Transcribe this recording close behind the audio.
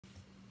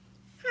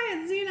Hi,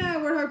 it's Zena,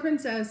 Warthog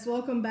Princess.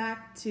 Welcome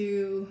back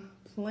to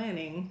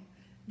planning.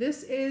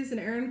 This is an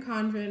Erin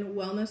Condren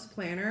wellness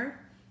planner,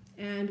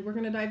 and we're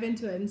going to dive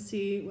into it and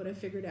see what I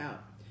figured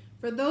out.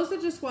 For those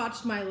that just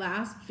watched my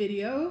last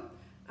video,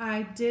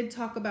 I did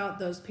talk about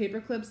those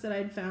paper clips that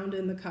I'd found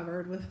in the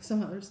cupboard with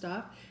some other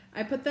stuff.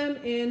 I put them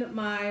in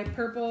my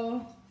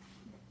purple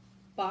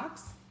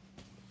box.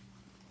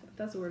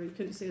 That's a word you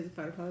couldn't say as a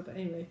fire pilot, but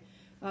anyway.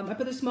 I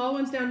put the small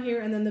ones down here,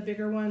 and then the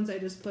bigger ones I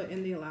just put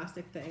in the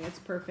elastic thing. It's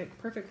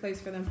perfect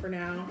place for them for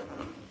now.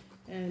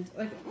 And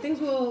like things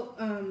will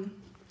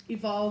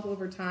evolve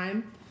over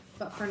time,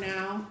 but for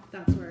now,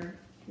 that's where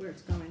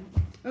it's going.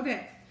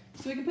 Okay,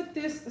 so we can put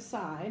this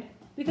aside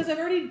because I've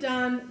already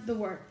done the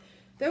work.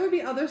 There will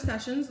be other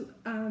sessions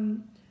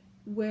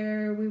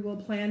where we will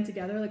plan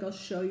together. Like I'll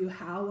show you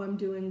how I'm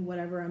doing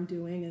whatever I'm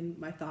doing and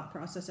my thought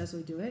process as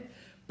we do it.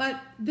 But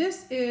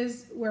this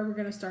is where we're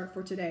going to start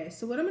for today.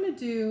 So what I'm going to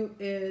do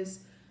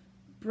is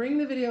bring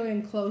the video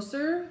in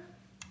closer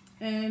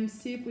and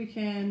see if we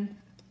can,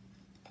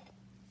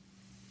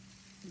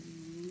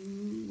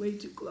 way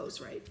too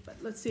close, right? But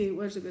let's see,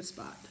 where's a good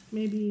spot?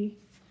 Maybe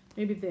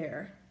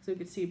there, so we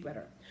can see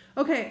better.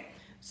 Okay,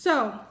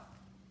 so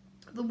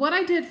what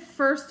I did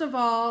first of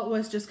all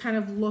was just kind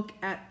of look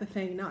at the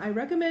thing. Now I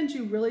recommend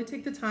you really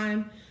take the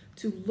time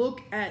to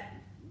look at,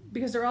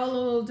 because they're all a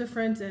little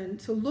different, and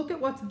to look at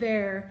what's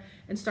there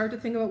and start to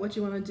think about what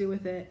you want to do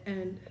with it,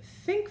 and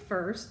think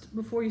first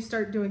before you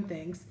start doing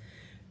things.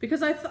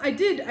 Because I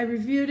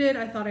reviewed it,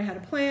 I thought I had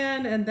a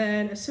plan, and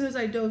then as soon as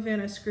I dove in,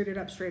 I screwed it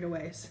up straight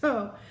away.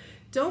 So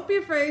don't be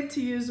afraid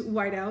to use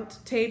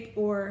whiteout tape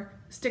or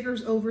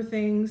stickers over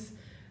things.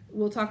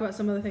 We'll talk about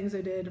some of the things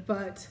I did,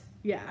 but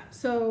yeah,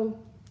 so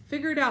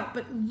figure it out,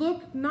 but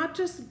look, not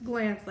just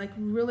glance, like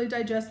really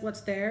digest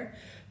what's there.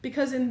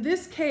 Because in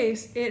this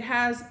case, it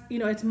has,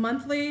 it's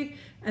monthly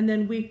and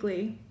then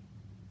weekly.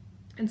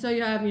 And so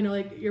you have,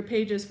 like your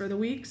pages for the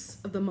weeks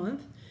of the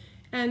month.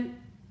 And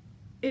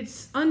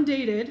it's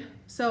undated,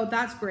 so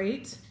that's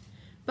great.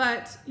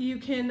 But you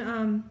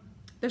can,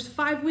 there's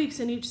 5 weeks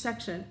in each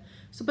section.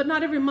 So, but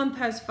not every month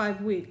has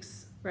 5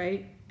 weeks,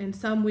 right? And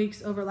some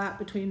weeks overlap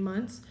between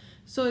months.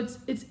 So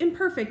it's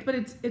imperfect, but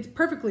it's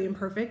perfectly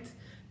imperfect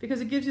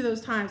because it gives you those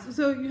times.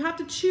 So you have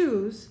to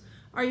choose.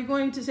 Are you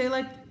going to say,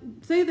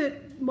 say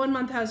that one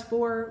month has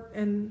 4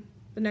 and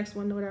the next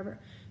one, whatever.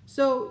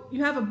 So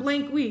you have a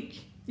blank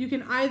week. You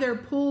can either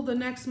pull the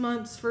next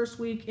month's first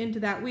week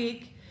into that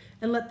week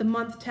and let the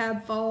month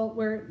tab fall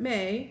where it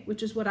may,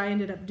 which is what I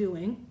ended up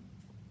doing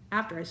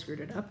after I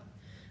screwed it up.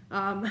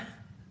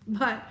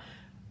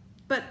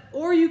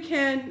 Or you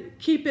can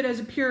keep it as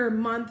a pure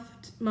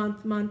month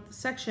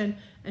section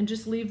and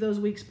just leave those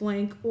weeks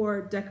blank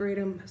or decorate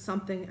them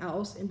something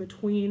else in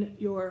between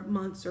your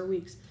months or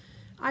weeks.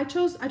 I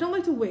don't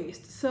like to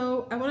waste,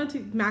 so I wanted to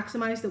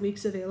maximize the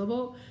weeks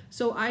available.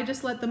 So I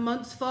just let the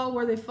months fall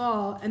where they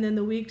fall, and then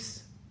the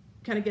weeks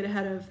kind of get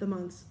ahead of the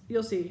months.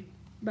 You'll see.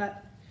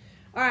 But,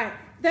 all right.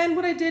 Then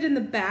what I did in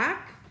the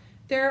back,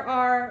 there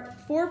are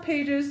 4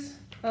 pages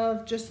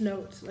of just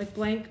notes, like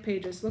blank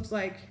pages. Looks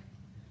like,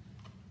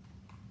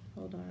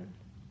 hold on.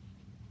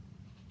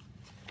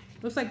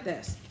 Looks like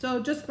this. So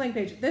just blank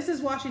pages. This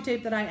is washi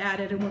tape that I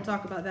added, and we'll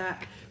talk about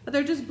that. But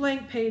they're just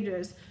blank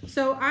pages.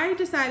 So I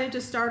decided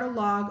to start a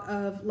log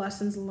of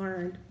lessons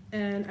learned.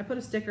 And I put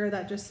a sticker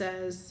that just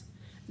says,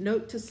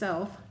 note to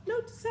self.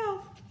 Note to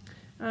self.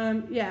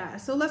 Yeah,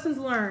 so lessons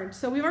learned.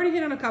 So we've already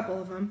hit on a couple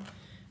of them.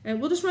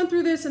 And we'll just run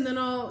through this, and then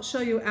I'll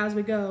show you as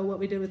we go what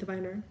we did with the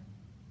binder.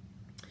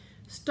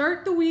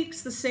 Start the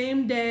weeks the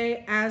same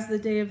day as the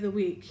day of the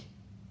week.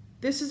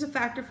 This is a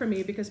factor for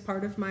me because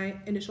part of my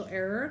initial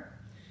error.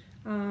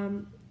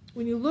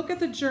 When you look at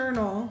the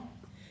journal,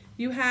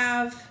 you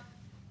have,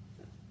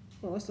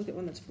 well, let's look at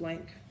one that's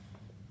blank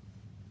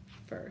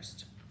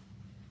first.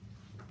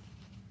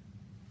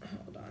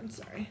 Hold on,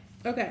 sorry.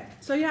 Okay,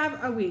 so you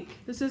have a week.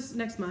 This is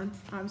next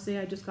month. Obviously,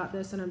 I just got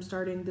this and I'm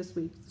starting this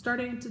week.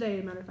 Starting today,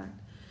 as a matter of fact.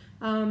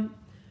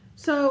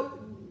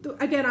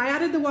 Again, I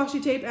added the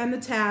washi tape and the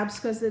tabs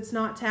because it's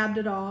not tabbed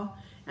at all.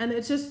 And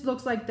it just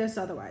looks like this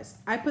otherwise.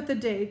 I put the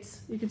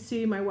dates. You can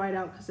see my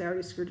whiteout because I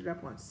already screwed it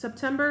up once.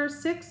 September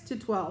 6th to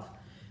 12th.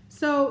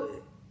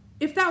 So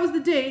if that was the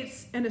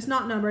dates and it's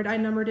not numbered, I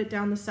numbered it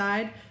down the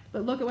side.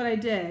 But look at what I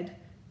did.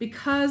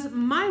 Because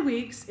my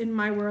weeks in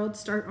my world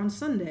start on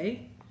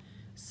Sunday,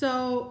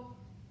 so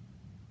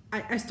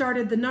I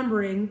started the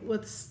numbering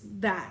with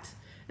that.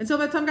 And so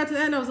by the time I got to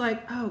the end, I was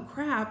like, oh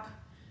crap.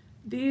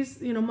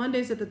 These,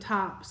 Monday's at the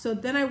top. So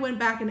then I went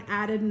back and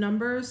added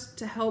numbers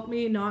to help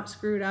me not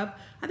screw it up.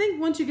 I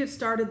think once you get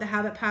started, the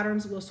habit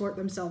patterns will sort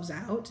themselves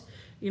out.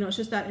 It's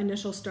just that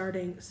initial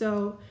starting.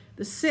 So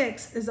the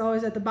 6th is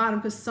always at the bottom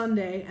because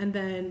Sunday, and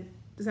then,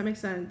 does that make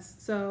sense?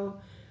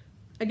 So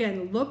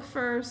again, look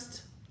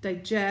first,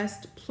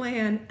 digest,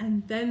 plan,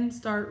 and then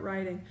start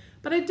writing.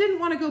 But I didn't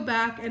want to go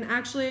back and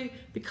actually,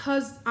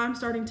 because I'm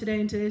starting today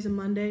and today's a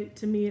Monday,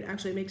 to me it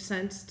actually makes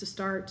sense to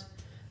start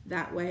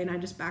that way, and I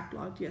just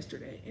backlogged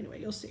yesterday. Anyway,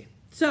 you'll see.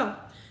 So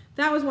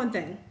that was one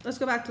thing. Let's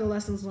go back to the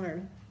lessons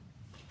learned.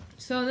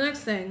 So the next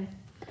thing,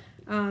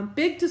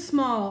 Big to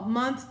small,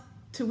 month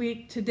to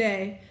week to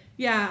day.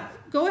 Yeah,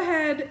 go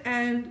ahead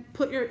and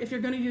if you're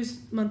going to use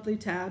monthly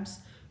tabs,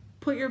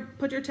 put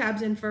your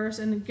tabs in first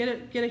and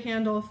get a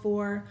handle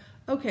for,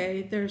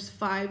 okay, there's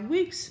 5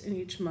 weeks in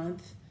each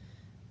month.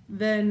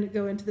 Then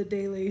go into the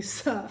daily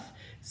stuff.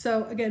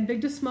 So again,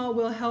 big to small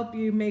will help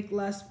you make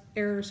less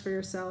errors for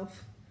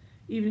yourself,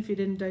 even if you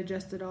didn't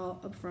digest it all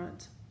up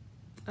front.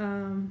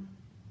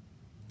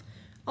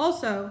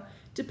 Also,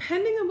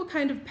 depending on what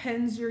kind of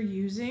pens you're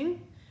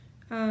using,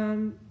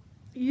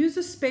 use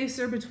a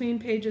spacer between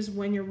pages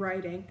when you're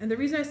writing. And the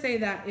reason I say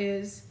that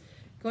is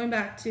going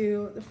back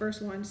to the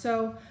first one.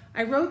 So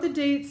I wrote the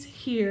dates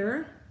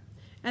here,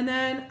 and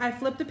then I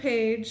flipped the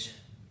page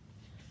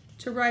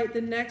to write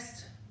the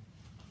next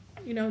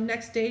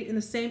date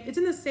it's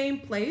in the same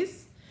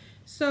place.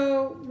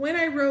 So when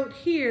I wrote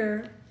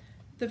here,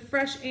 the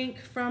fresh ink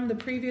from the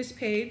previous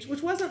page,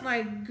 which wasn't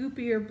like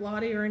goopy or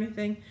blotty or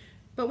anything,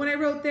 but when I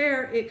wrote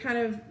there, it kind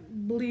of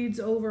bleeds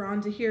over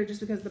onto here just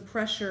because of the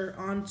pressure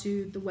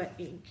onto the wet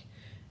ink.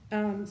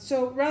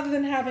 So rather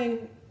than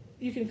having,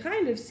 you can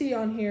kind of see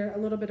on here a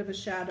little bit of a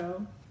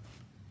shadow.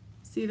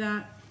 See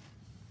that?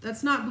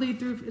 That's not bleed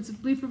through, it's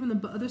bleed through from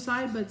the other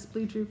side, but it's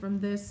bleed through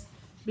from this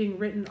being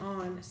written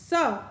on.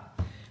 So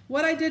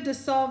what I did to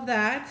solve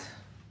that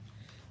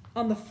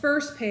on the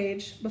first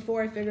page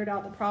before I figured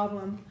out the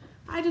problem,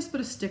 I just put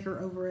a sticker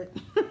over it.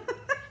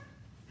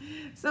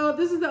 So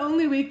this is the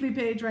only weekly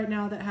page right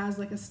now that has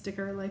like a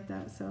sticker like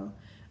that. So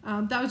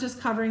that was just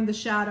covering the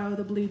shadow,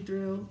 the bleed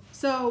through.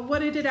 So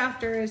what I did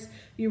after is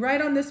you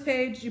write on this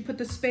page, you put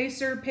the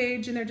spacer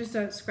page in there, just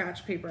a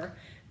scratch paper.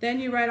 Then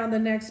you write on the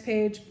next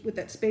page with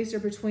that spacer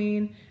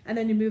between, and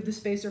then you move the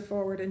spacer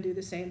forward and do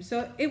the same.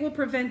 So it will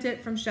prevent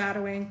it from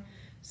shadowing.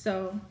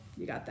 So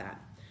you got that.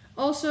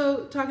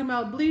 Also, talking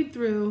about bleed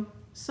through,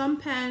 some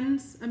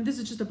pens, I mean, this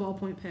is just a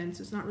ballpoint pen,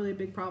 so it's not really a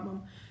big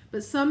problem,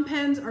 but some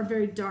pens are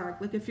very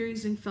dark. Like if you're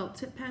using felt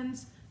tip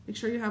pens, make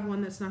sure you have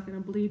one that's not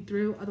going to bleed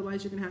through.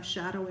 Otherwise, you're going to have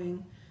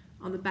shadowing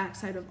on the back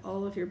side of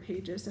all of your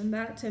pages. And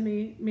that, to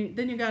me,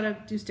 then you got to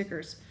do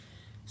stickers.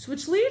 So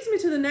which leads me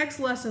to the next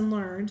lesson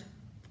learned.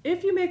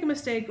 If you make a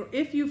mistake, or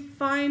if you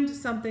find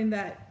something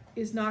that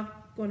is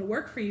not going to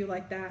work for you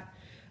like that,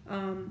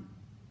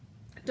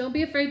 don't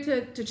be afraid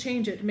to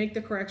change it, to make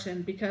the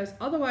correction, because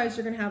otherwise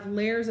you're going to have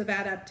layers of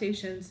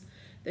adaptations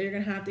that you're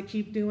going to have to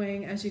keep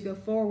doing as you go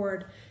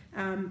forward.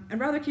 I'd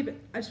rather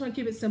I just want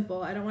to keep it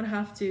simple. I don't want to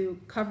have to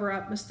cover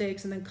up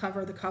mistakes and then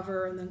cover the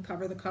cover and then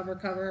cover the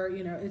cover.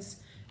 You know, it's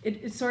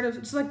sort of,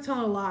 it's like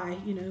telling a lie,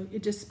 you know,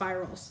 it just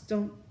spirals.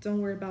 Don't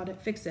worry about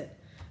it, fix it.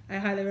 I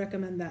highly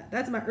recommend that.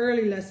 That's my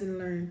early lesson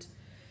learned.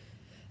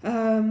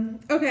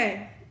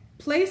 Okay,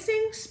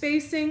 placing,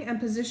 spacing, and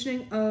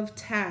positioning of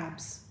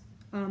tabs.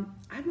 I'm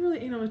really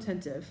anal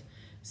retentive,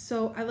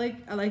 so I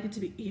like it to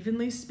be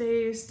evenly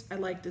spaced. I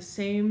like the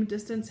same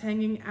distance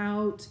hanging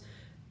out.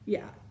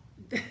 Yeah,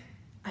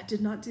 I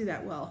did not do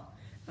that well,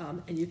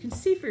 and you can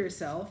see for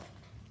yourself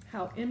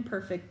how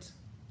imperfect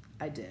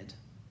I did.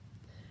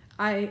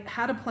 I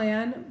had a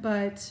plan,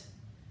 but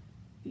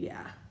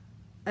yeah,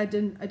 I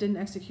didn't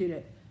execute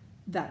it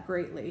that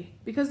greatly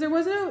because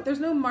there's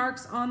no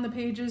marks on the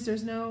pages.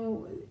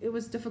 It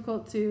was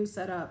difficult to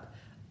set up.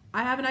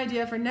 I have an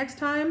idea for next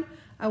time.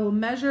 I will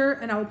measure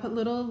and I will put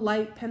little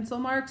light pencil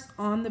marks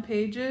on the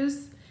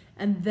pages,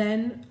 and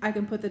then I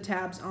can put the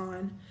tabs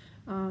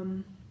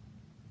on.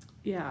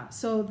 Yeah,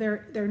 so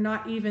they're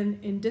not even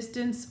in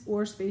distance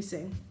or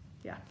spacing.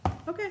 Yeah,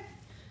 okay.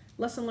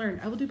 Lesson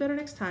learned. I will do better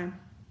next time.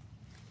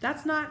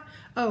 That's not,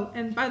 oh,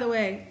 and by the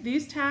way,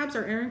 these tabs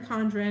are Erin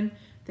Condren.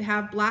 They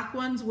have black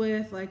ones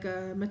with like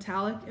a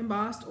metallic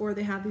embossed, or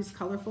they have these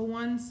colorful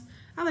ones.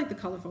 I like the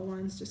colorful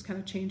ones, just kind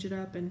of change it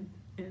up and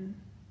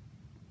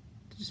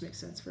it just makes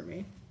sense for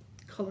me.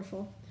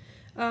 Colorful.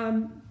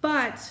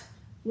 But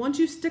once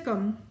you stick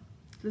them,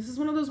 this is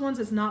one of those ones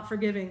that's not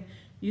forgiving.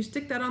 You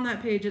stick that on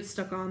that page, it's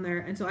stuck on there.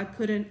 And so I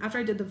couldn't, after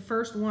I did the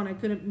first one, I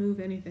couldn't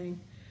move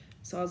anything.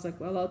 So I was like,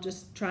 well, I'll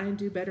just try and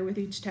do better with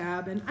each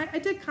tab. And I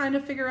did kind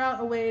of figure out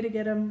a way to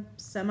get them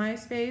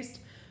semi-spaced,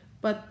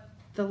 but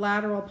the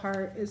lateral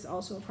part is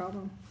also a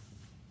problem.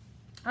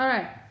 All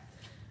right.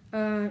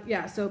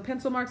 Yeah, so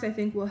pencil marks I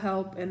think will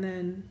help. And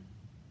then,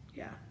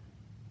 yeah.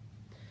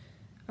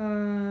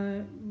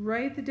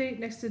 Write the date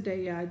next to the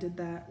day. Yeah, I did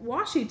that.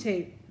 Washi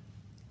tape.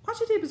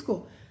 Washi tape is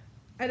cool.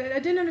 I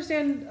didn't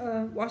understand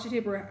washi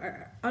tape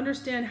or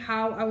understand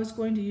how I was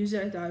going to use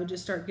it. I thought I would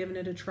just start giving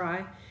it a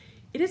try.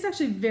 It is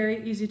actually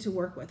very easy to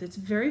work with. It's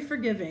very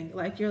forgiving.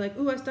 Like you're like,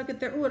 ooh, I stuck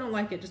it there. Ooh, I don't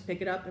like it. Just pick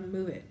it up and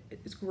move it.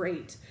 It's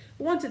great.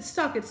 But once it's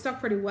stuck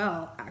pretty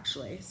well,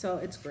 actually. So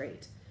it's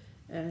great.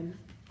 And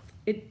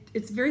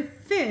it's very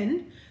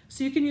thin,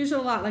 so you can use it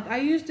a lot. Like I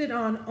used it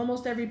on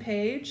almost every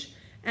page.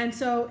 And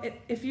so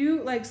if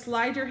you like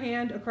slide your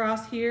hand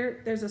across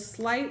here, there's a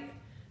slight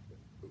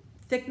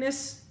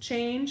thickness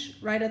change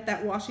right at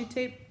that washi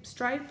tape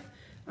stripe.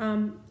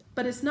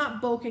 But it's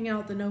not bulking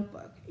out the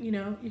notebook. You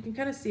know, you can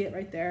kind of see it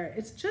right there.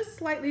 It's just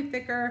slightly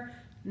thicker,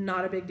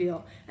 not a big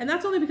deal. And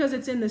that's only because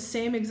it's in the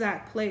same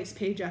exact place,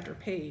 page after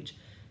page.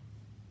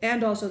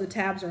 And also the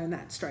tabs are in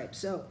that stripe.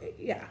 So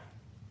yeah,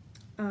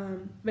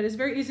 but it's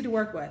very easy to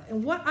work with.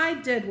 And what I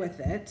did with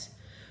it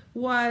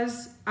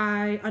was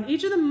on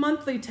each of the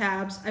monthly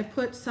tabs, I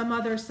put some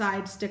other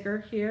side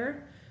sticker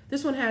here.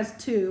 This one has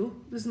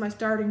 2. This is my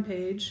starting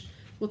page.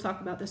 We'll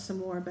talk about this some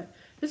more, but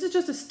this is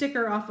just a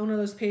sticker off one of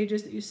those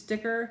pages that you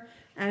sticker,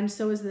 and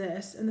so is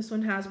this. And this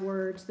one has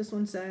words. This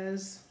one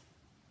says,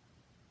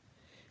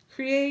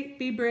 create,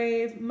 be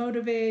brave,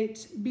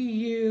 motivate, be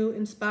you,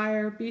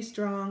 inspire, be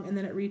strong, and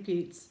then it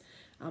repeats.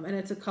 And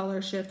it's a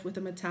color shift with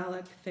a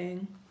metallic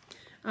thing.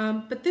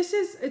 But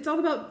it's all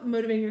about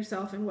motivating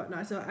yourself and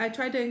whatnot. So I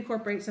tried to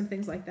incorporate some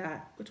things like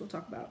that, which we'll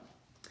talk about.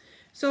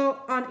 So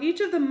on each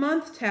of the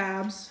month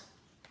tabs,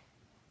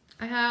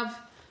 I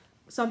have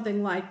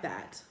something like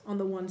that on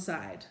the one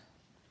side.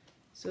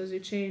 So as you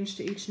change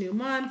to each new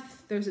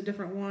month, there's a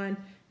different one.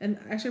 And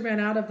I actually ran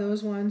out of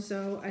those ones,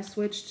 so I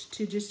switched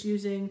to just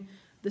using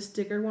the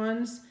sticker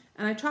ones.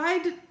 And I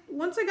tried,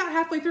 once I got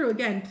halfway through,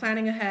 again,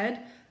 planning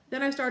ahead,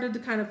 then I started to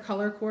kind of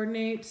color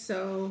coordinate.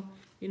 So,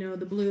 you know,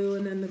 the blue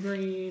and then the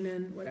green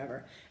and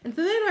whatever. And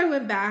so then I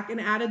went back and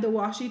added the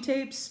washi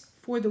tapes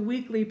for the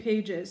weekly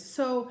pages.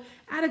 So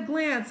at a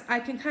glance,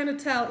 I can kind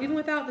of tell, even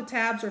without the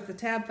tabs, or if the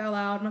tab fell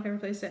out, I'm not gonna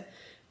replace it,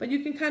 but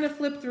you can kind of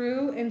flip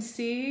through and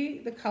see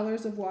the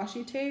colors of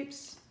washi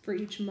tapes for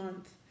each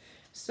month.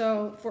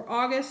 So for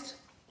August,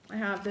 I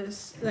have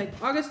this, like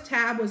August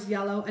tab was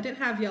yellow. I didn't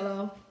have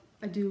yellow,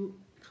 I do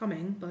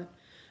coming, but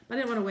I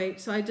didn't want to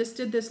wait. So I just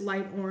did this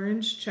light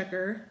orange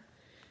checker.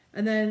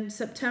 And then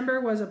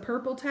September was a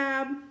purple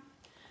tab.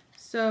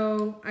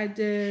 So I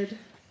did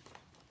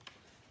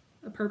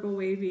a purple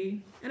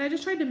wavy. And I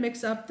just tried to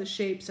mix up the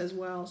shapes as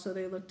well so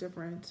they look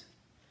different.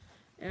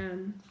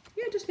 And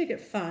yeah, just make it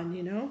fun,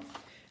 you know.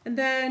 And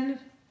then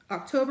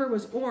October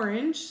was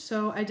orange.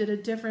 So I did a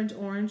different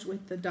orange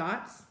with the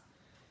dots.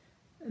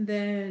 And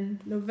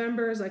then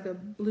November is like a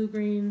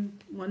blue-green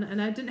one.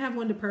 And I didn't have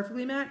one to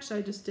perfectly match, so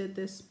I just did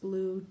this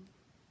blue.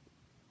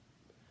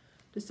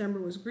 December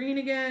was green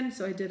again,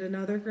 so I did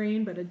another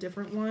green, but a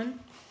different one.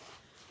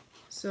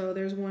 So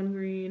there's one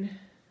green.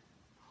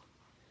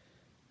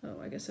 Oh,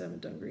 I guess I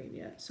haven't done green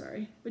yet,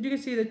 sorry. But you can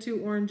see the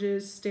 2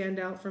 oranges stand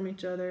out from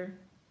each other.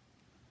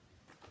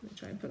 Let me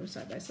try and put them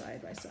side by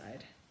side by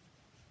side.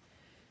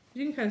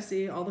 You can kind of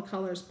see all the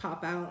colors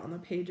pop out on the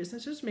pages.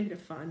 That's just making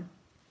it fun.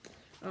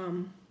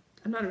 I'm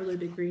not a really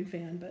big green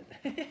fan, but...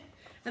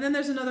 And then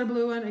there's another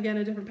blue one, again,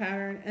 a different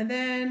pattern. And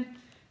then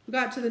we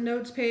got to the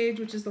notes page,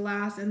 which is the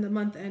last, and the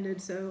month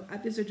ended, so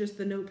these are just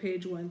the note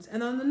page ones.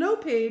 And on the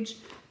note page,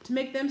 to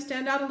make them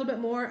stand out a little bit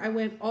more, I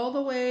went all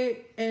the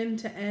way end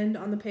to end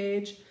on the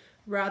page,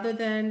 rather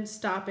than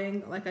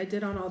stopping like I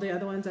did on all the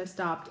other ones. I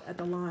stopped at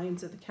the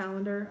lines of the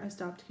calendar. I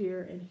stopped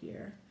here and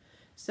here.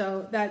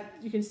 So that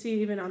you can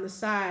see even on the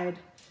side,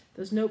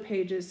 those note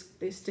pages,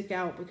 they stick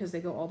out because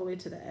they go all the way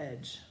to the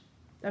edge.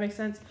 That makes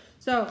sense?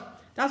 So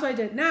that's what I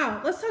did.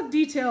 Now, let's talk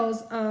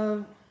details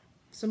of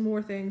some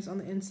more things on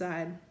the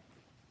inside.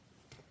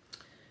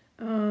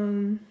 Let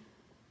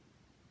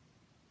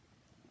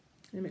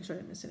me make sure I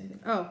didn't miss anything.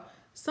 Oh,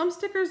 some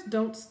stickers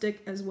don't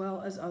stick as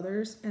well as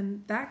others,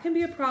 and that can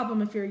be a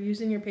problem if you're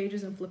using your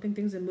pages and flipping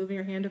things and moving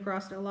your hand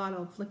across it a lot.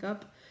 It'll flick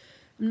up.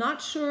 I'm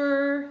not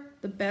sure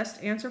the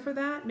best answer for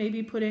that.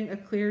 Maybe putting a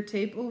clear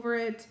tape over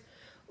it,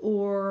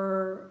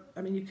 or,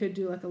 I mean, you could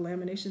do like a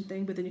lamination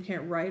thing, but then you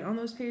can't write on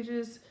those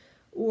pages.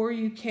 Or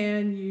you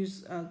can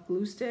use a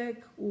glue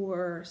stick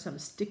or some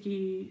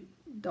sticky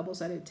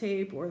double-sided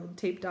tape or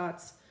tape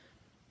dots.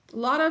 A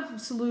lot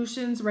of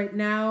solutions right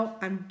now,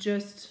 I'm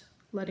just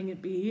letting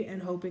it be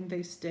and hoping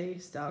they stay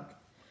stuck.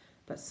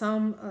 But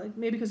some,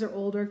 maybe because they're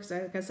older, because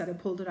like I said, I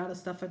pulled it out of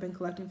stuff I've been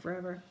collecting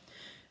forever.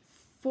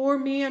 For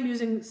me, I'm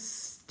using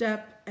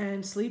step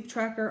and sleep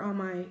tracker on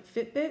my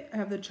Fitbit. I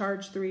have the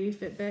Charge 3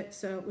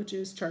 Fitbit, which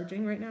is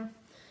charging right now.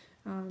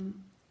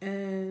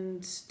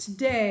 And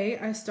today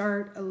I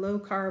start a low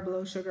carb,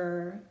 low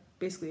sugar,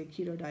 basically a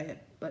keto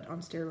diet, but on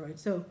steroids.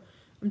 So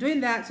I'm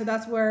doing that. So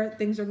that's where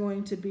things are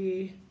going to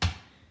be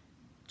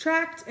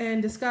tracked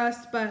and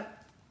discussed,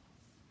 but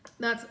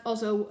that's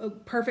also a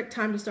perfect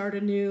time to start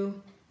a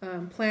new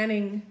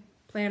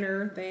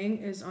planner thing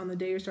is on the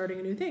day you're starting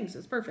a new thing. So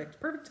it's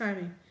perfect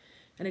timing.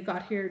 And it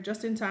got here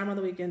just in time on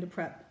the weekend to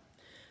prep.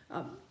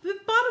 The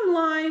bottom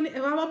line,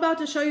 and I'm about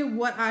to show you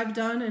what I've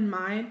done in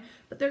mine,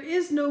 but there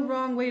is no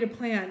wrong way to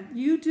plan.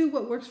 You do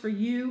what works for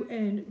you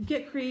and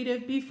get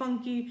creative, be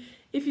funky.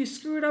 If you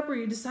screw it up or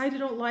you decide you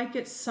don't like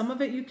it, some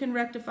of it you can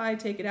rectify,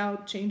 take it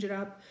out, change it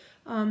up.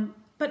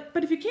 But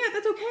if you can't,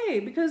 that's okay,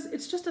 because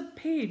it's just a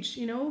page,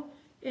 you know,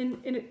 and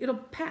it'll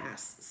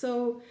pass.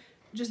 So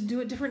just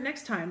do it different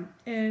next time.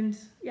 And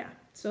yeah,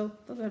 so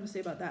that's what I have to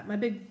say about that. My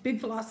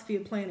big philosophy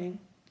of planning.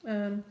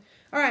 All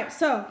right,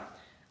 so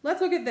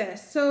let's look at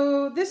this.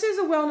 So this is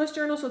a wellness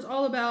journal, so it's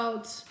all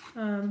about,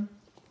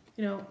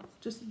 you know,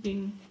 just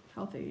being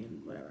healthy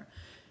and whatever.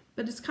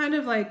 But it's kind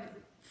of like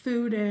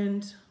food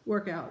and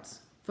workouts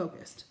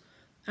focused.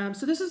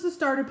 So this is the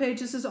starter page.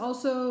 This is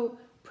also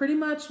pretty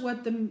much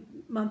what the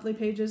monthly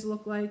pages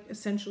look like,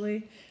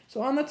 essentially.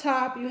 So on the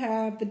top, you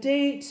have the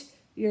date,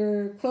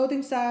 your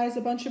clothing size,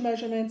 a bunch of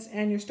measurements,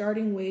 and your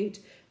starting weight.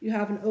 You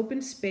have an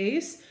open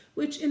space,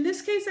 which in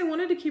this case I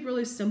wanted to keep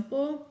really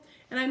simple.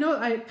 And I know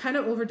I kind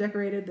of over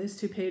decorated these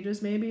 2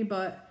 pages maybe,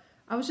 but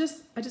I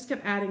just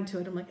kept adding to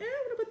it. I'm like, I'm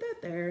gonna put that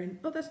there, and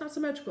oh, that's not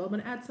symmetrical, I'm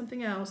gonna add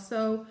something else.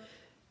 So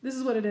this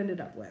is what it ended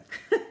up with.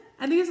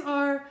 And these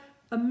are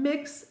a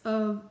mix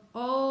of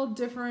all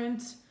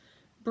different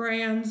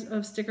brands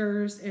of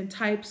stickers and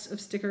types of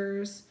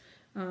stickers.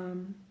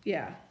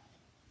 Yeah.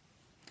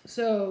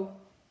 So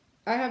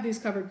I have these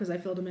covered because I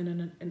filled them in,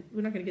 and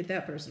we're not going to get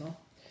that personal.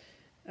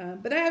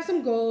 But I have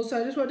some goals, so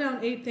I just wrote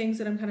down 8 things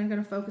that I'm kind of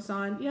going to focus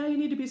on. Yeah, you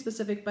need to be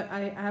specific, but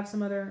I have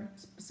some other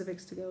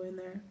specifics to go in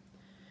there.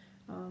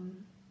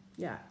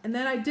 Yeah, and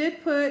then I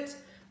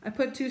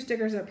put 2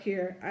 stickers up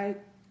here.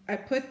 I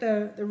put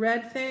the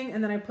red thing,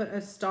 and then I put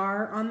a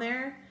star on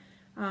there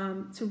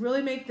to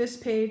really make this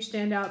page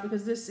stand out,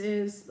 because this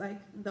is like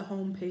the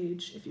home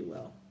page, if you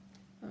will.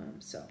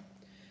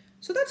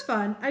 So that's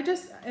fun. I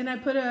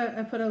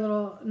put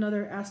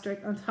another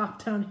asterisk on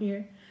top down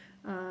here.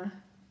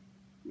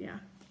 Yeah,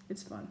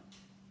 it's fun.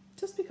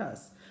 Just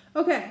because.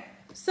 Okay,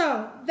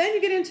 so then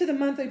you get into the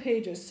monthly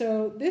pages.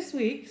 So this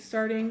week,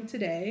 starting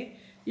today,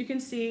 you can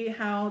see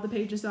how the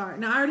pages are.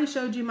 Now I already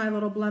showed you my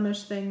little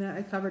blemish thing that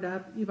I covered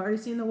up. You've already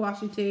seen the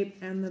washi tape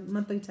and the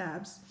monthly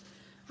tabs.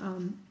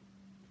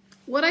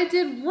 What I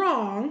did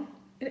wrong,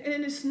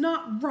 and it's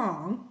not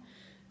wrong,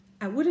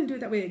 I wouldn't do it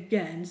that way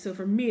again, so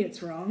for me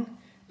it's wrong,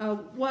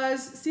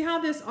 was, see how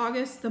this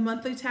August, the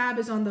monthly tab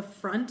is on the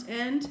front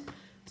end?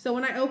 So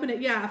when I open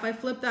it, yeah, if I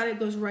flip that, it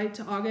goes right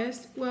to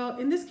August. Well,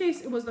 in this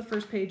case, it was the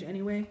first page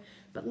anyway.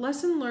 But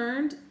lesson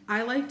learned,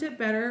 I liked it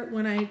better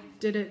when I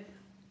did it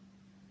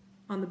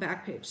on the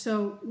back page.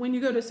 So when you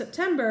go to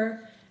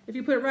September, if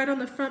you put it right on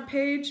the front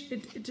page,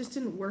 it just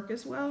didn't work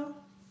as well.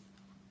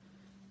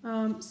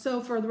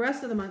 So for the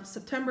rest of the months,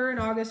 September and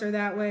August are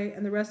that way,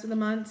 and the rest of the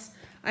months,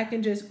 I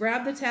can just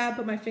grab the tab,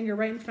 put my finger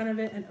right in front of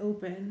it, and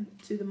open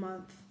to the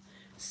month.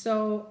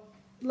 So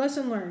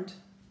lesson learned.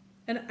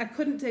 And I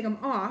couldn't take them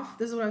off.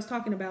 This is what I was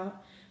talking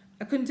about.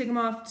 I couldn't take them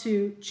off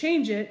to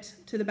change it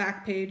to the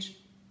back page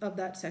of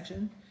that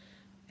section.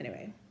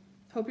 Anyway,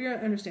 hope you're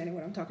understanding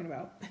what I'm talking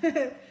about.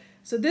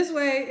 So this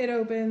way it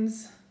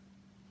opens,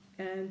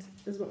 and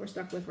this is what we're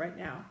stuck with right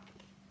now.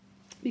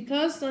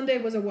 Because Sunday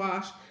was a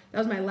wash, that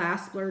was my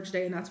last splurge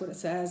day, and that's what it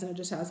says, and it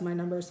just has my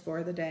numbers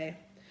for the day.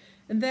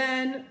 And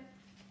then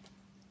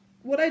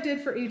what I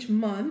did for each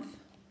month,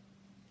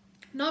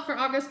 not for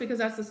August because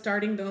that's the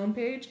starting, the home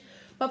page,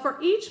 but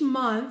for each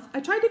month, I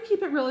tried to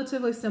keep it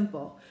relatively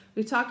simple.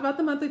 We talked about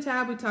the monthly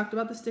tab, we talked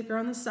about the sticker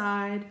on the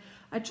side.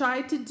 I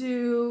tried to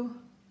do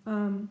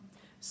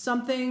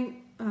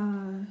something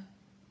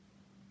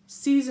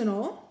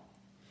seasonal.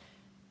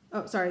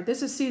 Oh, sorry,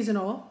 this is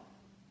seasonal,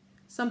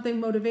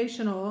 something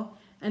motivational,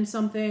 and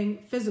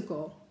something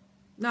physical.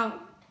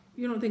 Now,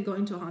 you don't think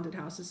going to a haunted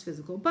house is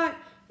physical, but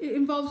it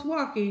involves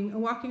walking,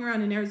 and walking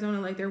around in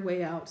Arizona like they're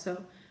way out.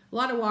 So a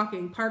lot of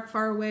walking, park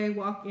far away,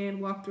 walk in,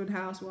 walk through the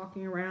house,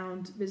 walking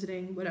around,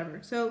 visiting, whatever.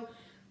 So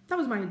that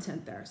was my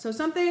intent there. So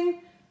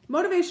something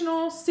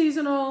motivational,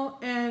 seasonal,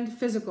 and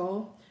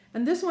physical.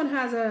 And this one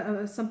has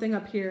a something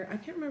up here. I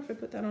can't remember if I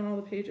put that on all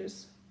the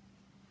pages.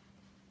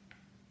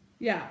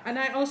 Yeah, and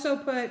I also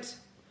put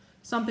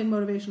something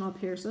motivational up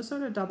here. So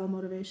sort of double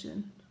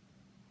motivation.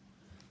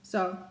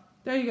 So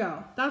there you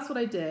go. That's what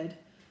I did.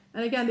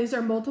 And again, these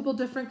are multiple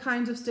different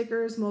kinds of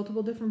stickers,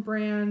 multiple different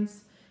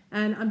brands.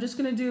 And I'm just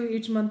going to do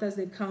each month as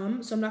they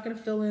come. So I'm not going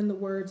to fill in the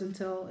words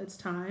until it's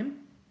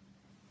time.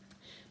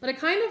 But I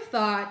kind of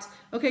thought,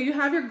 okay, you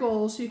have your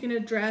goals, so you can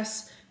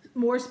address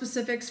more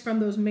specifics from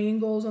those main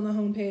goals on the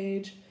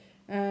homepage.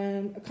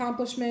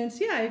 Accomplishments,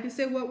 yeah, you can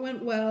say what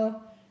went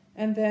well.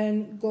 And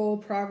then goal,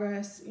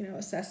 progress,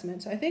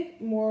 assessment. So I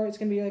think more, it's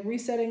going to be like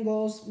resetting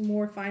goals,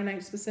 more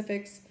finite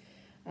specifics.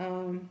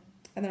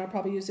 And then I'll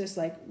probably use this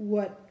like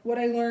what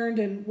I learned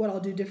and what I'll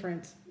do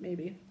different,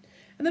 maybe.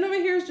 And then over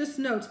here is just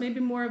notes, maybe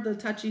more of the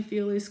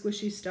touchy-feely,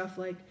 squishy stuff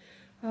like,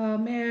 oh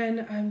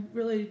man, I'm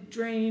really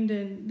drained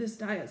and this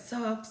diet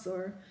sucks,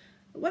 or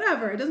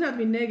whatever. It doesn't have to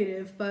be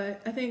negative,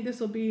 but I think this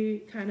will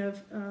be kind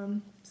of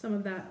some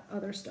of that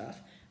other stuff.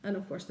 And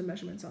of course the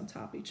measurements on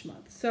top each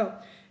month. So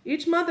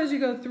each month as you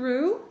go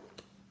through,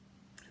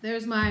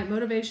 there's my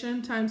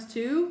motivation times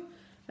 2.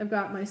 I've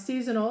got my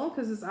seasonal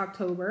because it's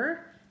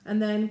October. And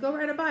then go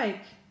ride a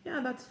bike. Yeah,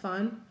 that's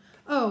fun.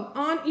 Oh,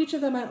 on each of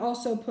them I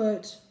also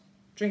put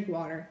drink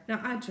water. Now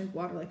I drink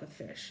water like a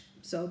fish,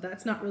 so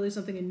that's not really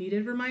something that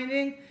needed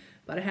reminding,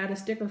 but I had a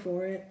sticker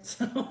for it,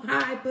 so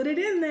I put it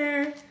in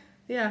there.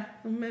 Yeah,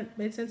 it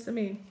made sense to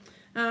me.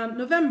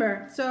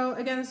 November. So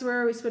again, this is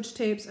where we switch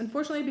tapes.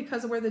 Unfortunately,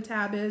 because of where the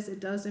tab is, it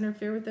does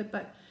interfere with it,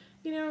 but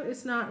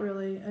it's not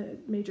really a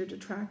major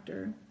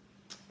detractor.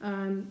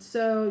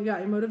 So you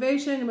got your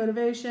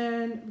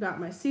motivation, got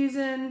my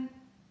season,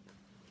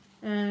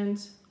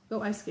 and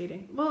go ice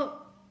skating.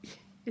 Well,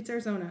 it's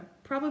Arizona.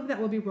 Probably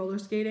that will be roller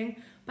skating,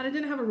 but I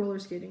didn't have a roller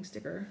skating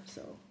sticker,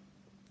 so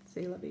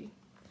c'est la vie.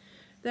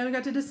 Then we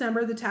got to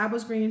December. The tab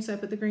was green, so I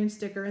put the green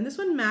sticker. And this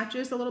one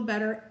matches a little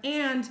better,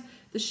 and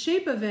the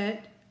shape of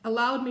it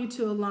allowed me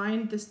to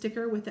align the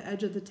sticker with the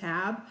edge of the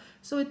tab.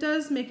 So it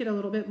does make it a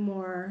little bit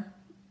more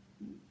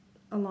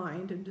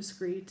aligned and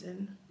discreet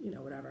and, you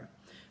know, whatever.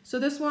 So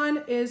this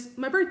one is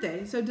my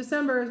birthday. So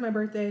December is my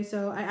birthday.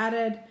 So I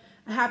added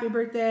a happy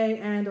birthday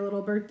and a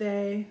little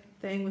birthday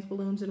thing with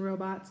balloons and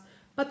robots.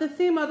 But the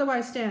theme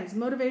otherwise stands.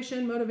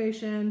 Motivation,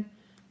 motivation,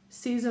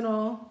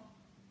 seasonal.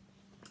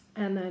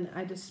 And then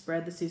I just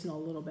spread the seasonal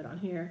a little bit on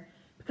here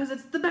because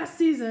it's the best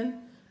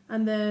season.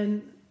 And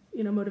then,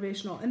 you know,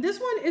 motivational. And this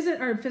one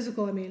isn't, or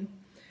physical, I mean.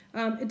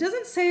 It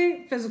doesn't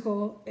say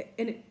physical,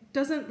 and it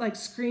doesn't like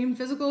scream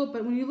physical,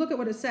 but when you look at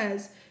what it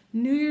says,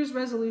 New Year's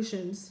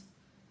resolutions.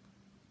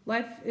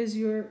 This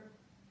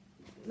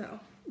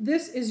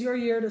is your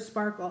year to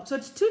sparkle. So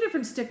it's two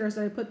different stickers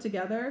that I put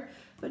together,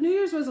 but New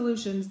Year's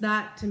resolutions,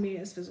 that to me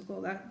is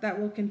physical. That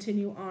will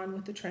continue on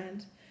with the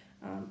trend.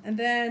 And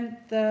then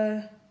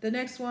the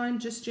next one,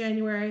 just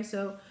January.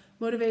 So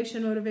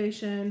motivation,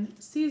 motivation,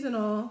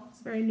 seasonal.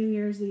 It's very New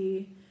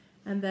Year's-y.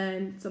 And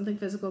then something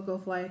physical, go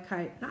fly a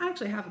kite. Now, I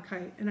actually have a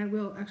kite, and I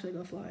will actually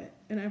go fly it.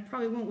 And I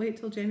probably won't wait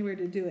till January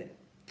to do it.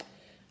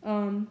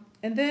 And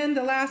then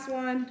the last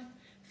one,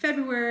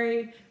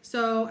 February.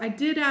 So I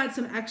did add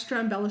some extra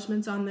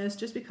embellishments on this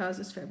just because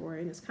it's February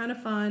and it's kind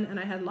of fun, and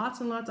I had lots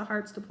and lots of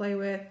hearts to play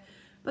with.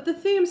 But the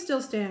theme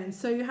still stands.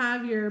 So you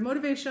have your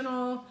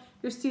motivational,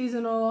 your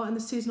seasonal, and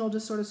the seasonal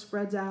just sort of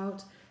spreads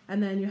out.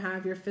 And then you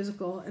have your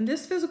physical. And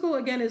this physical,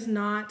 again, is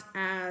not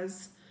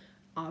as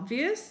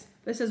obvious.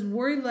 But it says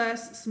worry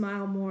less,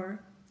 smile more.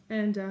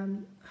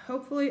 And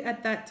hopefully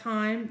at that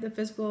time, the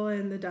physical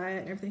and the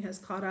diet and everything has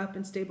caught up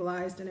and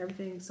stabilized and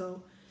everything.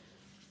 So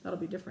that'll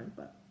be different.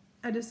 But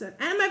I just said,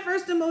 and my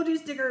first emoji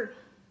sticker.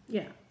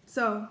 Yeah.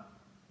 So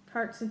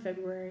hearts in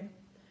February.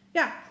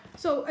 Yeah.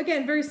 So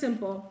again, very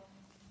simple.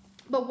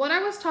 But what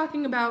I was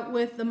talking about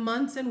with the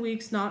months and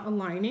weeks not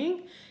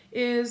aligning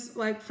is,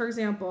 like, for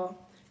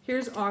example,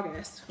 here's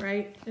August,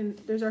 right? And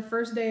there's our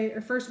first day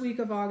or first week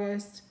of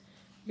August.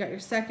 You got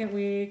your second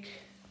week,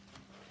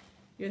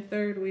 your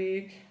third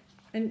week,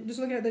 and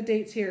just looking at the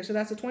dates here. So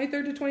that's the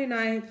 23rd to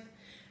 29th.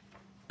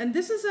 And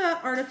this is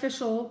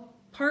artificial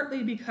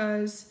partly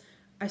because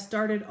I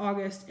started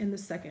August in the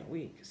second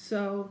week.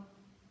 So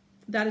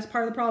that is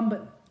part of the problem,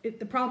 but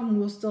the problem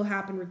will still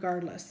happen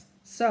regardless.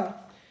 So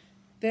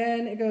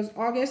then it goes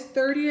August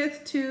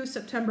 30th to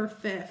September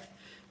 5th.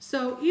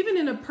 So even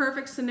in a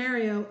perfect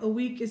scenario, a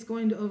week is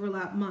going to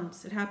overlap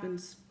months. It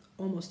happens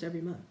almost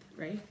every month,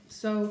 right?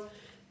 So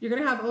you're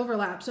going to have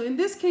overlap. So in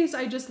this case,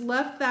 I just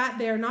left that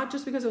there, not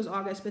just because it was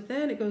August, but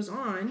then it goes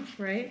on,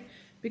 right?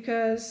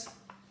 Because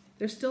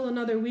there's still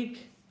another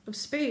week of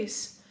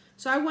space.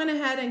 So I went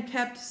ahead and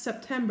kept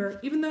September,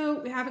 even though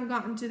we haven't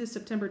gotten to the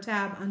September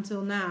tab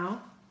until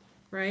now,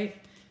 right?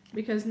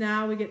 Because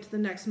now we get to the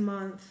next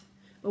month,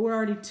 but we're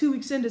already 2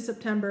 weeks into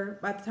September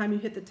by the time you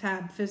hit the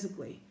tab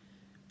physically.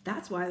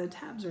 That's why the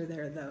tabs are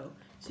there, though.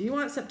 So you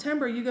want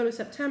September, you go to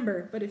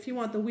September, but if you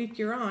want the week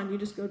you're on, you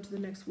just go to the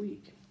next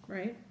week,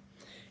 right?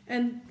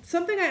 And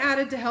something I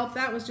added to help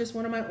that was just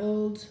one of my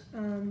old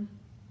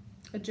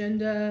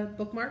agenda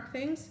bookmark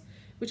things,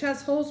 which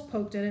has holes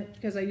poked in it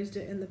because I used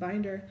it in the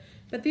binder.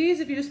 But these,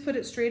 if you just put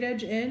it straight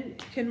edge in,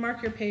 can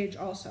mark your page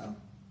also.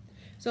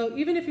 So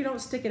even if you don't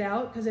stick it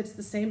out because it's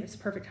the same, it's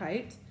perfect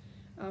height,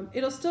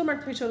 it'll still mark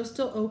the page, so it'll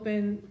still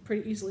open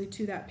pretty easily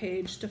to that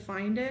page to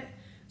find it.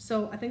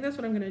 So I think that's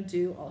what I'm going to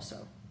do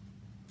also.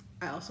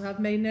 I also have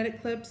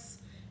magnetic clips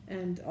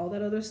and all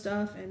that other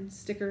stuff and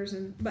stickers,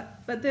 and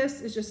but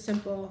this is just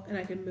simple and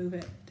I can move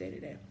it day to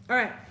day. All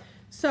right,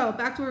 so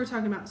back to what we were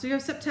talking about. So you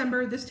have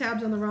September, this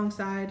tab's on the wrong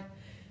side,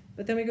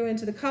 but then we go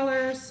into the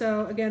colors.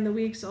 So again, the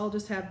weeks all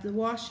just have the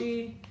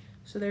washi.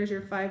 So there's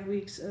your 5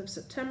 weeks of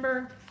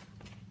September.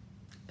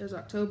 There's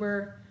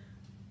October,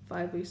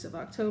 5 weeks of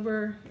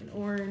October in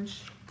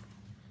orange.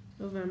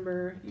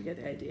 November, you get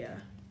the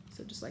idea.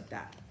 So just like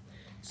that.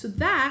 So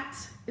that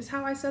is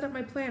how I set up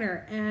my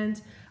planner,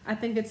 and I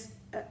think it's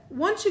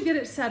once you get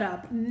it set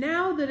up,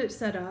 now that it's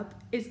set up,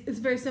 it's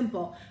very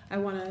simple. I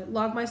want to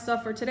log my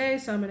stuff for today,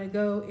 so I'm going to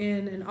go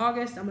in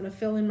August. I'm going to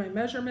fill in my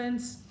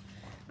measurements.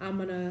 I'm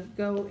going to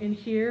go in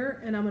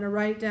here, and I'm going to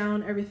write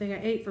down everything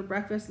I ate for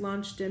breakfast,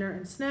 lunch, dinner,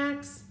 and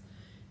snacks,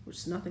 which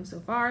is nothing so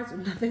far, so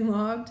nothing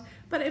logged.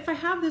 But if I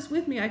have this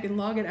with me, I can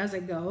log it as I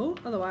go.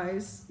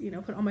 Otherwise, you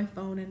know, put it on my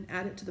phone and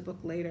add it to the book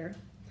later.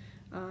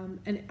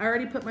 And I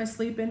already put my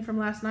sleep in from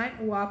last night,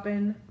 a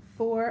whopping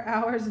 4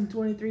 hours and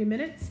 23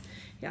 minutes.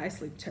 Yeah, I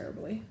sleep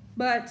terribly.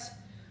 But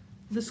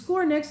the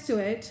score next to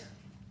it,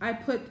 I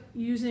put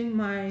using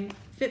my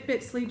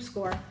Fitbit sleep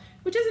score,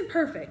 which isn't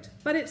perfect,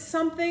 but it's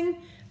something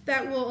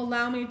that will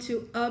allow me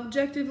to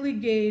objectively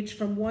gauge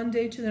from one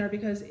day to another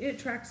because it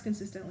tracks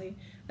consistently.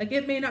 Like,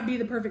 it may not be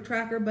the perfect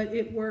tracker, but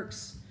it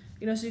works,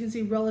 you know, so you can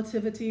see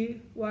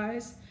relativity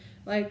wise.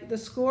 Like the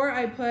score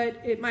I put,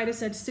 it might have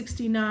said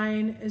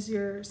 69 is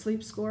your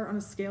sleep score on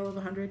a scale of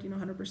 100, you know,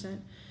 100%.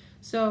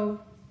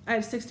 So I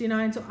have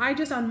 69. So I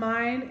just on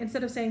mine,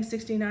 instead of saying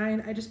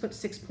 69, I just put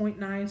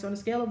 6.9. So on a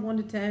scale of 1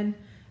 to 10,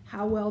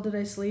 How well did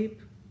I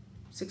sleep?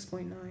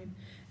 6.9.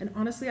 And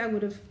honestly, I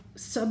would have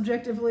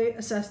subjectively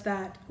assessed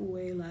that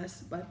way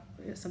less, but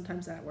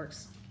sometimes that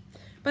works.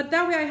 But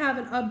that way I have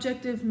an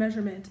objective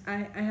measurement.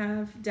 I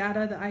have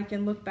data that I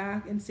can look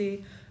back and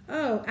see,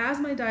 oh, as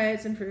my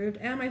diet's improved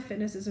and my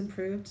fitness is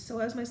improved, so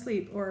has my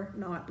sleep, or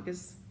not,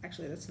 because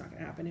actually that's not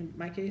gonna happen in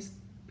my case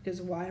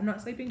because of why I'm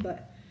not sleeping,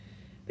 but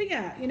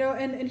yeah, you know,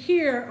 and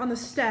here on the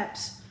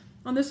steps,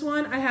 on this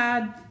one I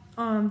had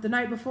the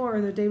night before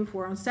or the day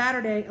before, on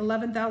Saturday,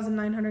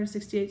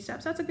 11,968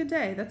 steps. That's a good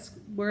day. That's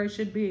where I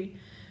should be.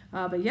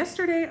 But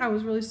yesterday I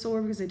was really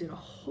sore because I did a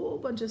whole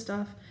bunch of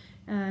stuff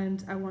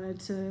and I wanted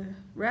to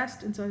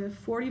rest. And so I did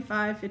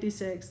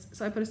 45:56.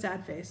 So I put a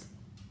sad face.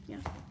 Yeah,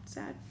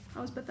 sad.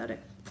 I was pathetic.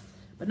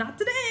 But not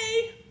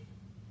today.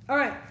 All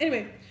right.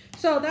 Anyway,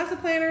 so that's the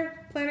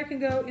planner. Planner can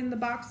go in the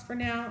box for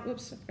now.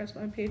 Oops, I forgot to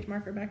put my page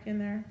marker back in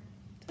there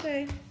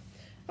today.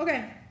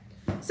 Okay.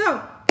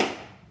 So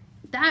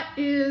that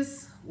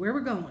is where we're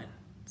going.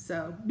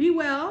 So be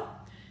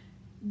well,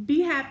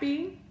 be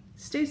happy,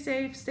 stay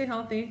safe, stay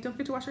healthy. Don't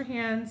forget to wash your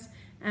hands,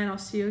 and I'll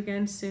see you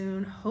again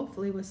soon,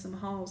 hopefully with some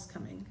hauls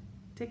coming.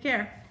 Take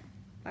care.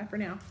 Bye for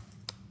now.